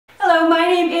Hello, my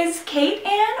name is Kate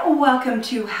and welcome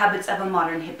to Habits of a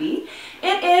Modern Hippie.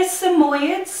 It is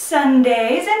Samoyed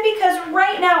Sundays, and because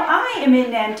right now I am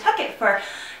in Nantucket for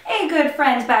a good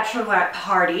friend's bachelorette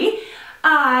party,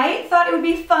 I thought it would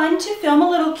be fun to film a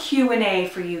little Q&A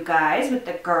for you guys with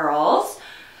the girls.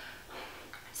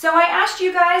 So I asked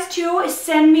you guys to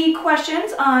send me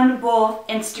questions on both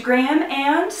Instagram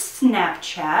and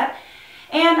Snapchat,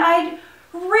 and I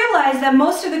realized that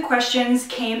most of the questions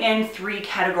came in 3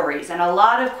 categories, and a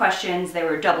lot of questions, they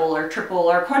were double or triple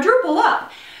or quadruple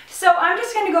up. So I'm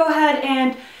just going to go ahead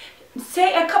and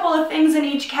say a couple of things in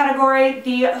each category.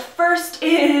 The first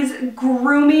is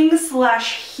grooming /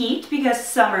 heat, because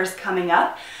summer's coming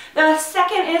up. The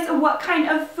second is what kind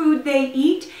of food they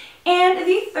eat. And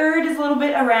the third is a little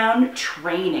bit around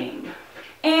training.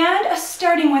 And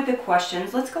starting with the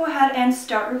questions, let's go ahead and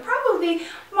start with probably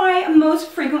my most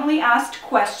frequently asked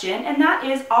question, and that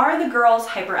is, are the girls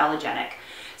hyperallergenic?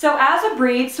 So as a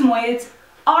breed, Samoyeds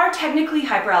are technically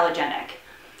hyperallergenic.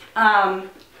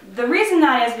 The reason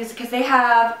that is because they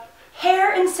have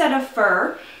hair instead of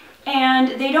fur,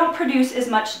 and they don't produce as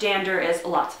much dander as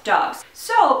lots of dogs.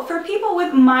 So for people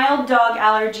with mild dog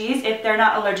allergies, if they're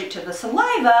not allergic to the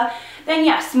saliva, then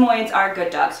yes, Samoyeds are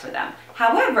good dogs for them.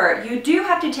 However, you do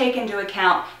have to take into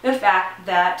account the fact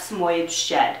that Samoyeds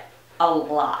shed a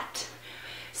lot.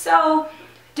 So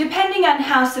depending on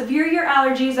how severe your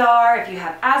allergies are, if you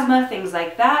have asthma, things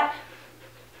like that,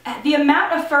 the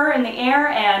amount of fur in the air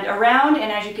and around,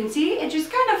 and as you can see, it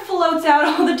just kind of floats out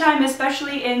all the time,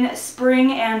 especially in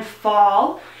spring and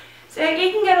fall. So it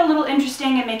can get a little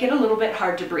interesting and make it a little bit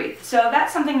hard to breathe. So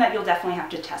that's something that you'll definitely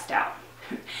have to test out.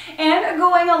 And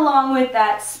going along with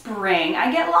that spring,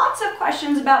 I get lots of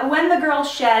questions about when the girls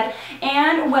shed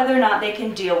and whether or not they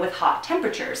can deal with hot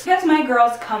temperatures. Because my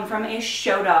girls come from a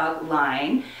show dog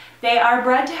line, they are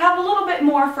bred to have a little bit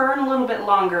more fur and a little bit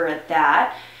longer at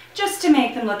that, just to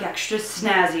make them look extra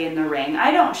snazzy in the ring.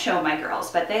 I don't show my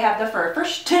girls, but they have the fur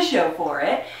to show for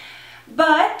it.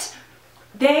 But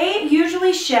they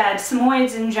usually shed,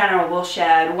 Samoyeds in general will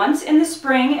shed once in the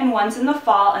spring and once in the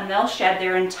fall, and they'll shed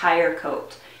their entire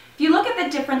coat. If you look at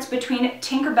the difference between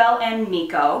Tinkerbell and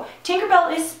Miko,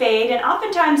 Tinkerbell is spayed, and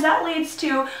oftentimes that leads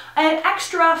to an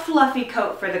extra fluffy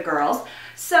coat for the girls.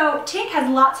 So Tink has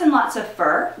lots and lots of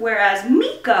fur, whereas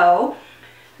Miko,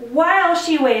 while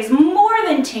she weighs more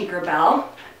than Tinkerbell,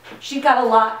 she's got a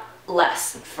lot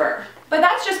less fur. But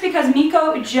that's just because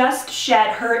Miko just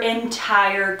shed her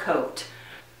entire coat.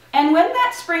 And when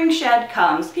that spring shed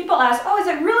comes, people ask, oh, is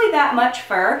it really that much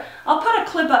fur? I'll put a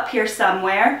clip up here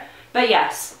somewhere. But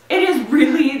yes, it is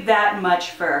really that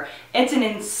much fur. It's an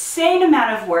insane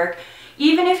amount of work.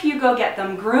 Even if you go get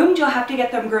them groomed, you'll have to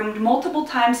get them groomed multiple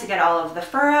times to get all of the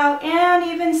fur out. And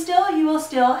even still, you will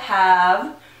still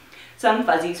have some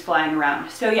fuzzies flying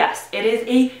around. So yes, it is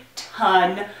a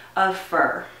ton of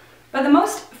fur. But the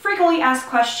most frequently asked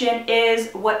question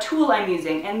is what tool I'm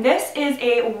using. And this is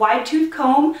a wide tooth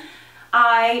comb.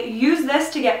 I use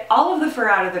this to get all of the fur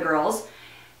out of the girls.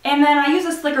 And then I use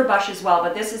a slicker brush as well,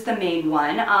 but this is the main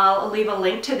one. I'll leave a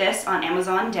link to this on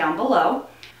Amazon down below.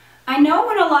 I know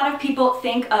when a lot of people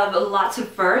think of lots of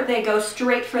fur, they go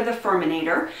straight for the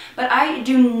Furminator, but I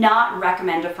do not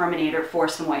recommend a Furminator for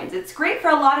Samoyeds. It's great for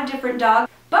a lot of different dogs,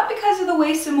 but because of the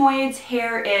way Samoyeds'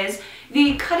 hair is,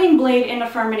 the cutting blade in a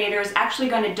Furminator is actually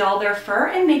going to dull their fur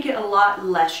and make it a lot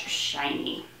less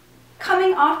shiny.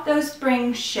 Coming off those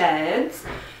spring sheds,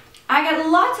 I get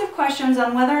lots of questions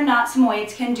on whether or not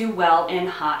Samoyeds can do well in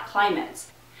hot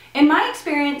climates. In my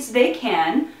experience, they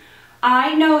can.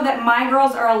 I know that my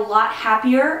girls are a lot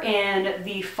happier in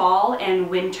the fall and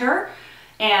winter,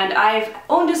 and I've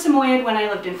owned a Samoyed when I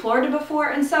lived in Florida before,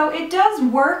 and so it does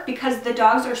work because the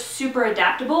dogs are super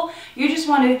adaptable. You just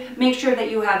want to make sure that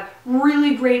you have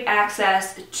really great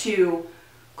access to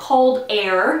cold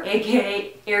air,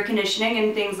 aka air conditioning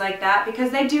and things like that,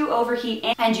 because they do overheat,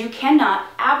 and you cannot,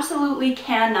 absolutely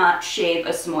cannot shave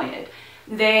a Samoyed.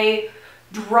 They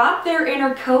drop their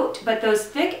inner coat, but those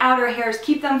thick outer hairs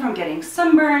keep them from getting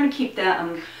sunburned, keep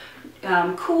them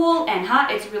cool and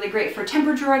hot. It's really great for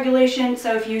temperature regulation,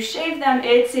 so if you shave them,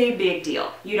 it's a big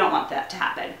deal. You don't want that to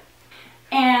happen.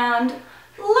 And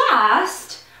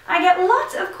last, I get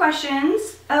lots of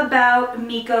questions about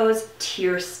Miko's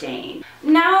tear stain.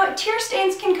 Now, tear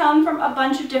stains can come from a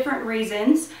bunch of different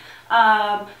reasons,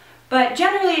 but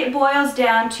generally it boils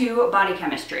down to body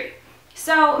chemistry.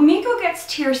 So Miko gets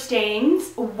tear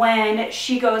stains when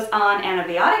she goes on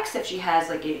antibiotics, if she has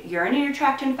like a urinary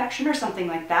tract infection or something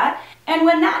like that. And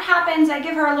when that happens, I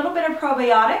give her a little bit of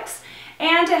probiotics,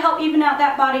 and to help even out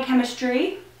that body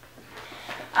chemistry,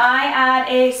 I add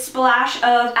a splash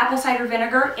of apple cider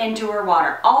vinegar into her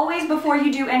water. Always before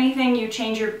you do anything, you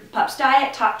change your pup's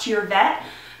diet, talk to your vet.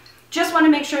 Just want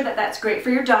to make sure that that's great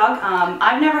for your dog.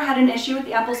 I've never had an issue with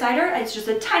the apple cider. It's just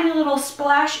a tiny little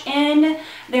splash in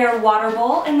their water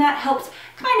bowl, and that helps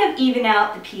kind of even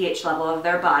out the pH level of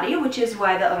their body, which is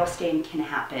why that little stain can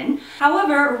happen.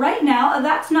 However, right now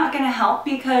that's not going to help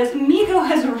because Miko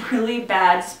has really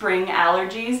bad spring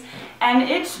allergies, and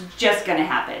it's just going to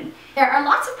happen. There are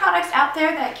lots of products out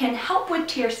there that can help with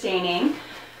tear staining.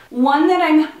 One that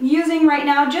I'm using right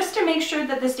now just to make sure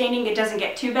that the staining it doesn't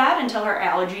get too bad until her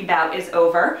allergy bout is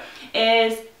over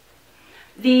is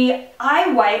the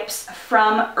eye wipes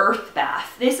from Earth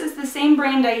Bath. This is the same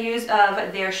brand I use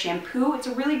of their shampoo. It's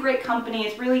a really great company.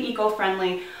 It's really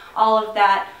eco-friendly, all of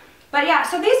that. But yeah,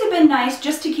 so these have been nice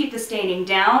just to keep the staining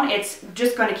down. It's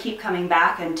just going to keep coming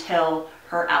back until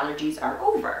her allergies are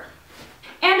over.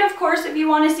 And of course, if you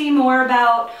want to see more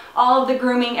about all of the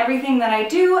grooming, everything that I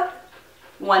do,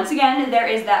 once again, there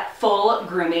is that full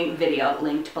grooming video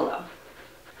linked below.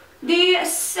 The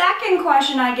second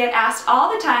question I get asked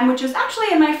all the time, which is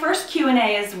actually in my first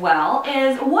Q&A as well,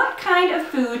 is what kind of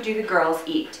food do the girls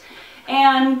eat?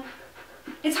 And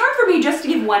it's hard for me just to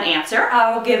give one answer.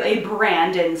 I'll give a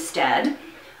brand instead.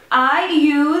 I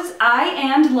use I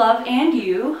and Love and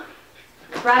You.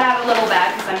 Brought out a little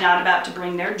bag because I'm not about to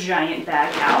bring their giant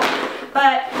bag out.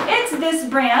 But it's this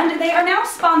brand. They are now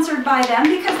sponsored by them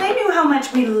because they knew how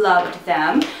much we loved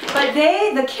them. But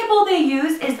the kibble they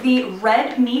use is the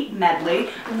red meat medley.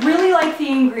 Really like the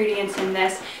ingredients in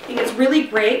this. I think it's really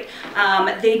great.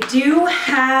 They do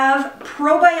have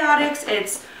probiotics.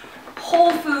 It's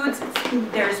whole foods.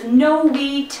 There's no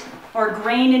wheat or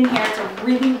grain in here. It's a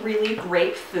really, really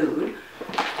great food.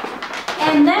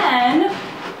 And then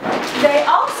they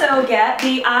also get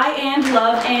the I and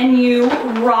Love and You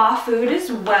raw food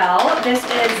as well. This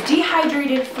is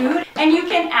dehydrated food, and you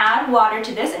can add water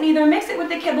to this and either mix it with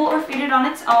the kibble or feed it on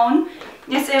its own.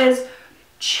 This is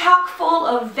chock full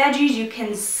of veggies. You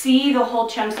can see the whole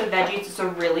chunks of veggies. It's a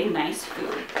really nice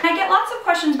food. And I get lots of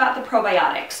questions about the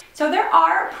probiotics. So there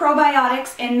are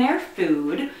probiotics in their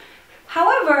food.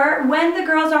 However, when the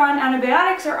girls are on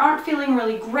antibiotics or aren't feeling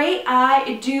really great,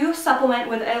 I do supplement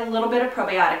with a little bit of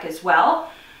probiotic as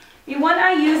well. The one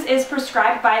I use is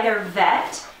prescribed by their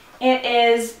vet. It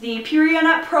is the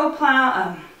Purina Pro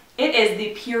Plan.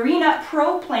 Purina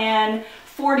Pro Plan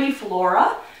 40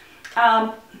 Flora.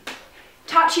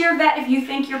 Talk to your vet if you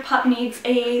think your pup needs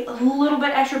a little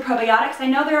bit extra probiotics. I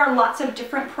know there are lots of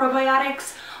different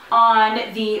probiotics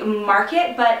on the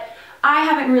market, but I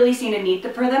haven't really seen a need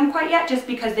for them quite yet, just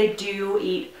because they do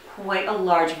eat quite a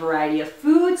large variety of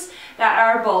foods that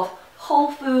are both whole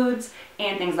foods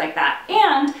and things like that.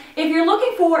 And if you're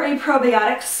looking for a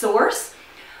probiotic source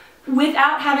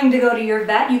without having to go to your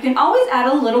vet, you can always add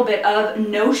a little bit of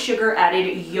no sugar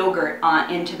added yogurt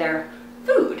into their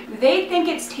food. They think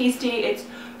it's tasty, it's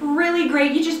really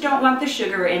great, you just don't want the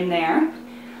sugar in there.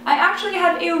 I actually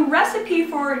have a recipe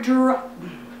for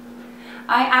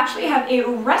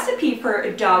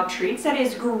dog treats that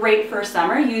is great for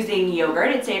summer using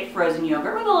yogurt. It's a frozen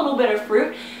yogurt with a little bit of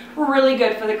fruit. Really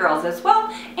good for the girls as well,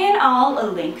 and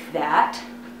I'll link that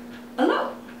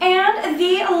below. And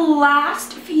the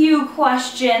last few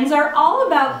questions are all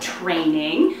about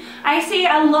training. I see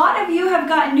a lot of you have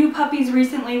gotten new puppies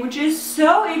recently, which is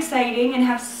so exciting and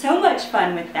have so much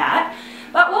fun with that.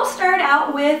 But we'll start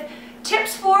out with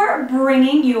tips for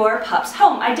bringing your pups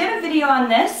home. I did a video on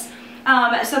this,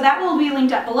 so that will be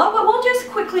linked up below, but we'll just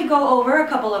quickly go over a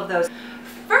couple of those.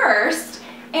 First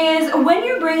is when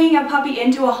you're bringing a puppy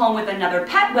into a home with another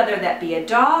pet, whether that be a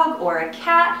dog or a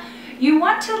cat, you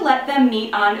want to let them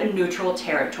meet on neutral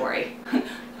territory.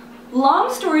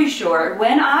 Long story short,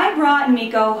 when I brought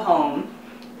Miko home,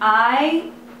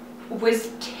 I was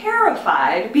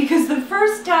terrified because the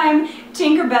first time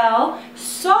Tinkerbell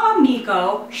saw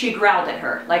Miko, she growled at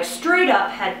her. Like straight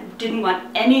up, didn't want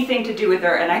anything to do with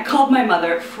her, and I called my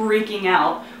mother freaking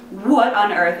out. What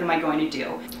on earth am I going to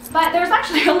do? But there's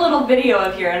actually a little video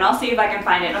of here, and I'll see if I can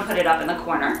find it and I'll put it up in the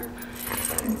corner.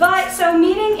 But so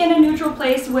meeting in a neutral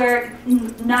place where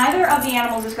neither of the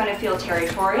animals is going to feel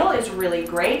territorial is really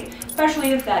great,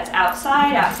 especially if that's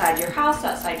outside your house,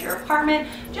 outside your apartment,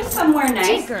 just somewhere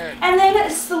nice. And then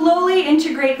slowly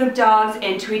integrate the dogs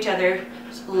into each other's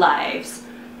lives.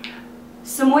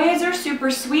 Samoyeds are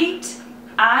super sweet.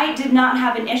 I did not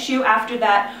have an issue after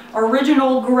that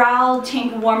original growl.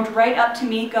 Tink warmed right up to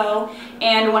Miko.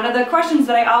 And one of the questions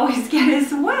that I always get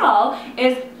as well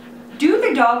is, do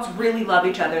the dogs really love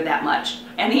each other that much?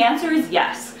 And the answer is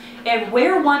yes. If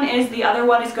where one is, the other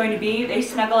one is going to be. They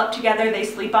snuggle up together, they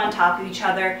sleep on top of each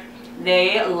other.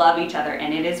 They love each other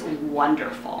and it is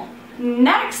wonderful.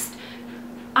 Next,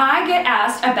 I get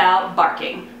asked about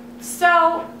barking.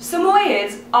 So,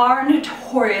 Samoyeds are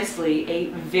notoriously a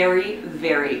very,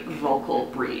 very vocal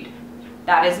breed.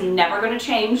 That is never going to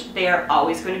change. They are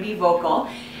always going to be vocal.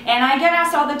 And I get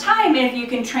asked all the time if you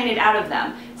can train it out of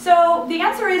them. So the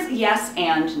answer is yes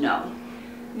and no.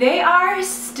 They are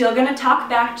still going to talk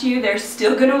back to you. They're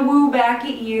still going to woo back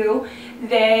at you.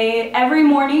 Every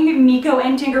morning, Miko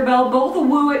and Tinkerbell both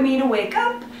woo at me to wake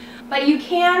up. But you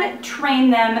can train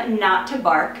them not to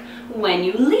bark when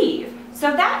you leave.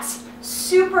 So that's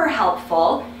super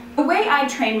helpful. The way I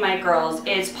train my girls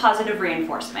is positive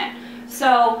reinforcement.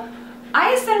 So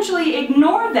I essentially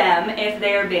ignore them if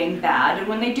they are being bad, and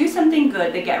when they do something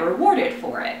good, they get rewarded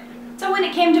for it. So when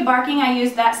it came to barking, I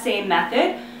used that same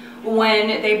method. When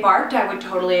they barked, I would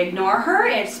totally ignore her,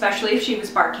 especially if she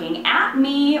was barking at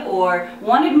me or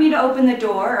wanted me to open the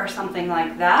door or something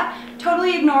like that.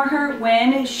 Totally ignore her.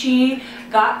 When she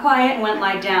got quiet and went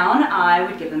lie down, I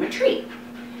would give them a treat.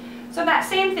 So that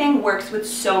same thing works with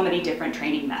so many different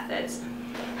training methods.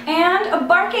 And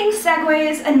barking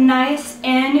segues nice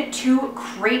into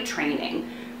crate training.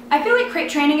 I feel like crate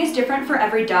training is different for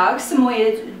every dog.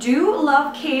 Samoyeds do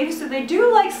love caves, so they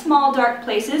do like small dark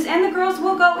places, and the girls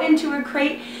will go into a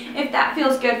crate if that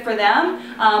feels good for them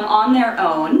on their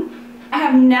own. I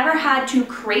have never had to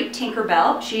crate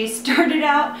Tinkerbell. She started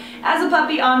out as a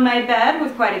puppy on my bed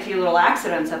with quite a few little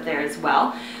accidents up there as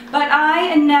well. But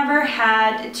I never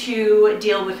had to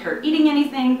deal with her eating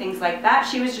anything, things like that.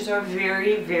 She was just a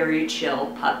very, very chill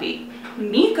puppy.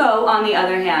 Miko, on the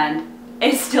other hand,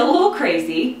 is still a little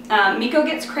crazy. Miko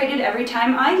gets crated every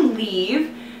time I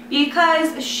leave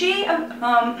because she,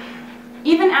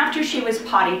 even after she was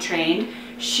potty trained,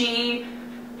 she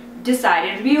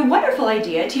decided it would be a wonderful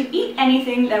idea to eat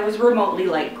anything that was remotely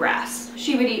like grass.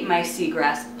 She would eat my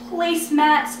seagrass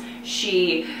placemats,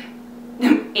 she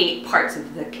ate parts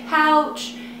of the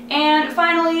couch, and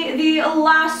finally the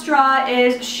last straw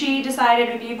is she decided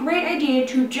it would be a great idea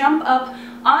to jump up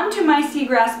onto my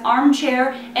seagrass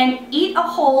armchair and eat a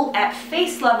hole at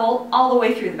face level all the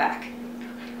way through the back.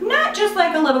 Not just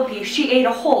like a little piece, she ate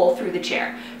a hole through the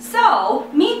chair. So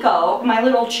Miko, my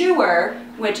little chewer,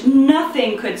 which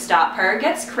nothing could stop her,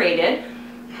 gets crated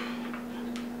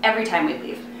every time we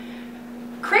leave.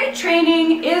 Crate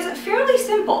training is fairly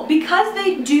simple. Because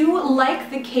they do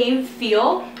like the cave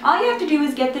feel, all you have to do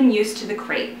is get them used to the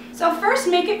crate. So first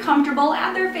make it comfortable,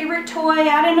 add their favorite toy,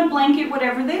 add in a blanket,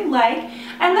 whatever they like,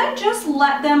 and then just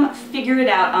let them figure it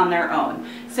out on their own.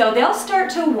 So they'll start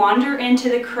to wander into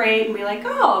the crate and be like,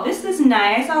 oh, this is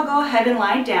nice, I'll go ahead and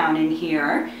lie down in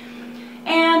here.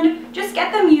 And just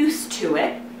get them used to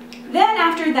it. Then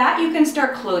after that, you can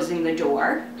start closing the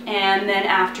door. And then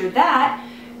after that,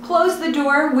 close the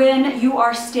door when you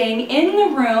are staying in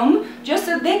the room, just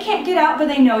so they can't get out but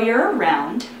they know you're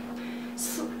around.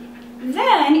 So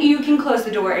then you can close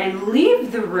the door and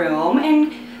leave the room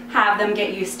and have them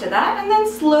get used to that, and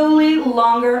then slowly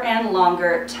longer and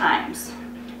longer times.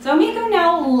 So Miko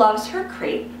now loves her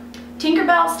crate.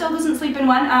 Tinkerbell still doesn't sleep in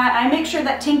one. I make sure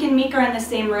that Tink and Miko are in the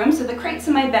same room, so the crate's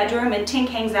in my bedroom and Tink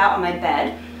hangs out on my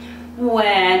bed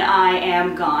when I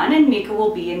am gone, and Miko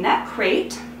will be in that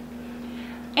crate.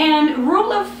 And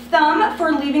rule of thumb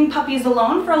for leaving puppies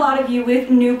alone for a lot of you with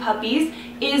new puppies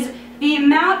is the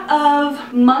amount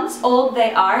of months old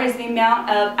they are is the amount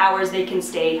of hours they can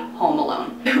stay home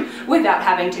alone without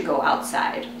having to go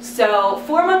outside. So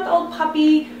 4-month-old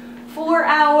puppy, 4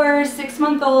 hours,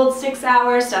 6-month-old, 6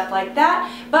 hours, stuff like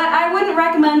that. But I wouldn't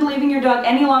recommend leaving your dog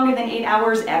any longer than 8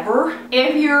 hours ever.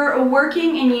 If you're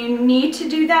working and you need to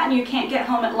do that and you can't get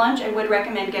home at lunch, I would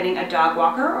recommend getting a dog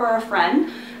walker or a friend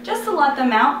just to let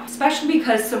them out, especially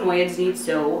because Samoyeds need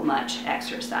so much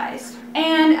exercise.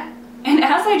 And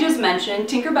as I just mentioned,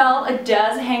 Tinkerbell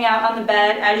does hang out on the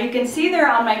bed. As you can see,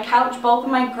 they're on my couch. Both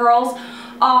of my girls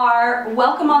are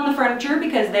welcome on the furniture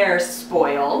because they're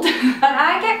spoiled. But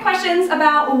I get questions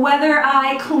about whether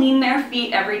I clean their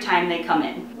feet every time they come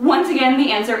in. Once again,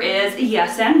 the answer is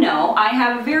yes and no. I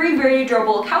have very, very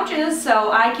durable couches,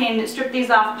 so I can strip these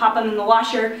off, pop them in the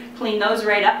washer, clean those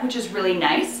right up, which is really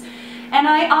nice. And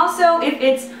I also, if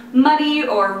it's muddy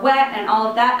or wet and all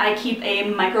of that, I keep a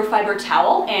microfiber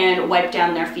towel and wipe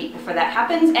down their feet before that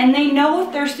happens. And they know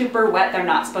if they're super wet, they're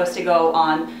not supposed to go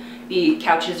on the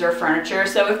couches or furniture.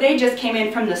 So if they just came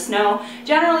in from the snow,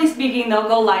 generally speaking, they'll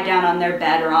go lie down on their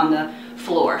bed or on the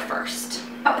floor first.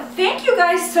 Thank you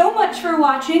guys so much for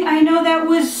watching. I know that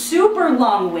was super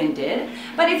long-winded,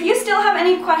 but if you still have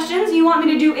any questions, you want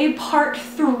me to do a part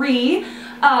 3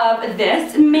 of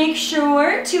this. Make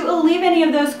sure to leave any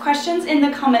of those questions in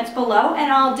the comments below,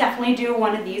 and I'll definitely do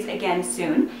one of these again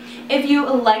soon. If you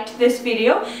liked this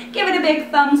video, give it a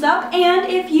big thumbs up, and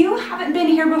if you haven't been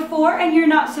here before and you're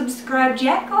not subscribed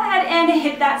yet, go ahead and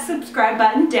hit that subscribe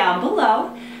button down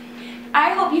below.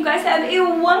 I hope you guys have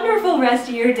a wonderful rest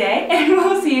of your day, and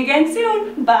we'll see you again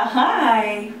soon.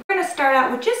 Bye! We're going to start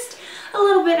out with just a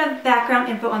little bit of background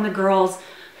info on the girls.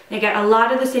 They get a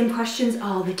lot of the same questions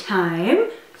all the time.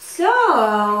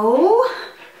 So,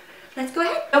 let's go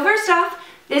ahead. So first off,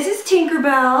 this is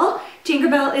Tinkerbell.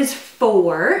 Tinkerbell is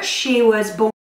 4. She was born